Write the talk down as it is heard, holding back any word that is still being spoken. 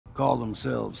call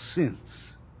themselves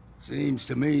synths. Seems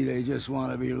to me they just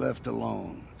want to be left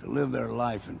alone, to live their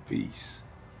life in peace.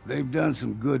 They've done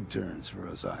some good turns for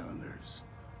us islanders.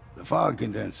 The fog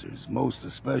condensers, most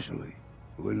especially,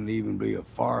 wouldn't even be a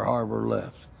Far Harbor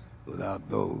left without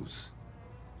those.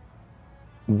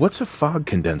 What's a fog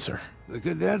condenser? The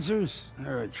condensers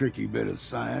are a tricky bit of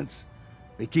science.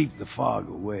 They keep the fog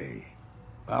away.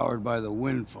 Powered by the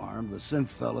wind farm, the synth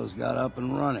fellows got up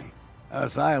and running.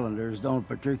 Us islanders don't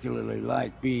particularly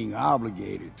like being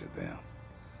obligated to them.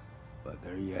 But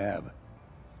there you have it.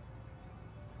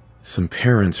 Some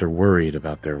parents are worried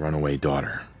about their runaway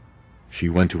daughter. She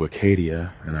went to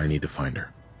Acadia, and I need to find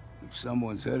her. If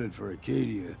someone's headed for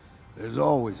Acadia, there's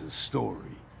always a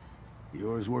story.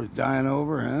 Yours worth dying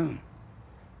over, huh?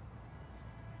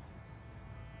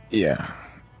 Yeah,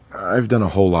 I've done a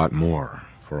whole lot more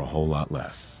for a whole lot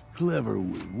less. Clever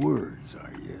with words,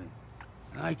 are you?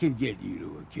 I can get you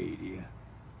to Acadia.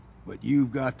 But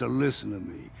you've got to listen to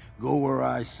me. Go where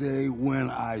I say,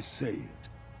 when I say it.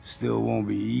 Still won't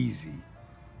be easy.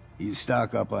 You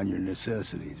stock up on your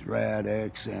necessities, Rad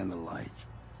X and the like.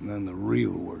 And then the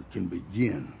real work can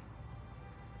begin.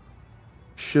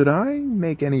 Should I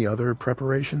make any other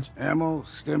preparations? Ammo,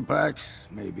 stimpaks,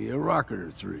 maybe a rocket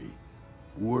or three.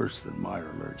 Worse than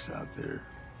Mirelurks out there.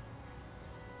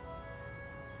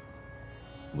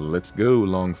 Let's go,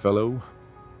 Longfellow.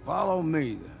 Follow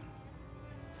me, then.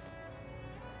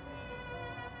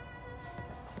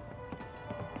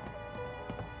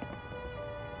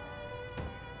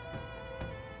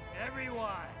 Everyone!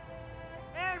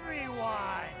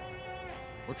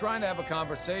 We're trying to have a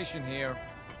conversation here.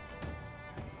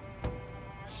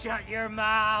 Shut your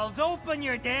mouths, open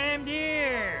your damned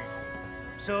ears!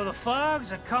 So the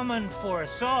fogs are coming for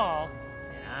us all,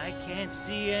 and I can't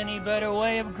see any better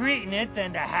way of greeting it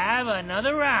than to have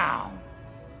another round.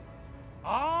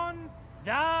 On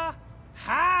the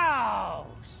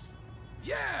house!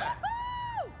 Yeah!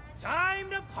 Time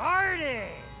to party!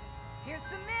 Here's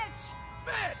some Mitch.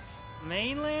 Bitch!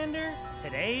 Mainlander,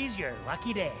 today's your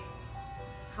lucky day.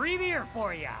 Free beer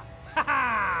for ya! Ha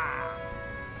ha!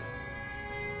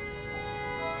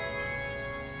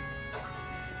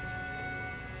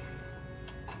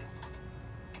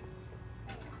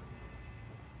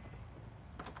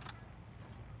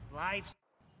 Life's...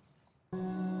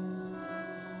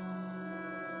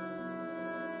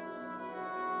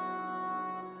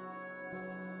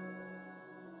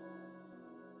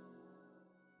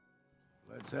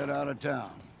 Let's head out of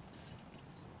town.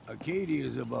 Acadia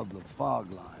is above the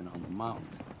fog line on the mountain.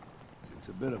 It's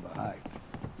a bit of a hike.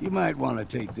 You might want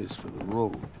to take this for the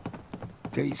road.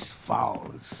 Tastes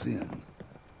foul as sin,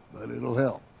 but it'll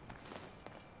help.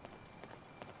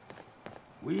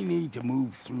 We need to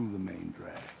move through the main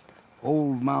drag.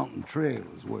 Old Mountain Trail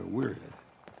is where we're headed.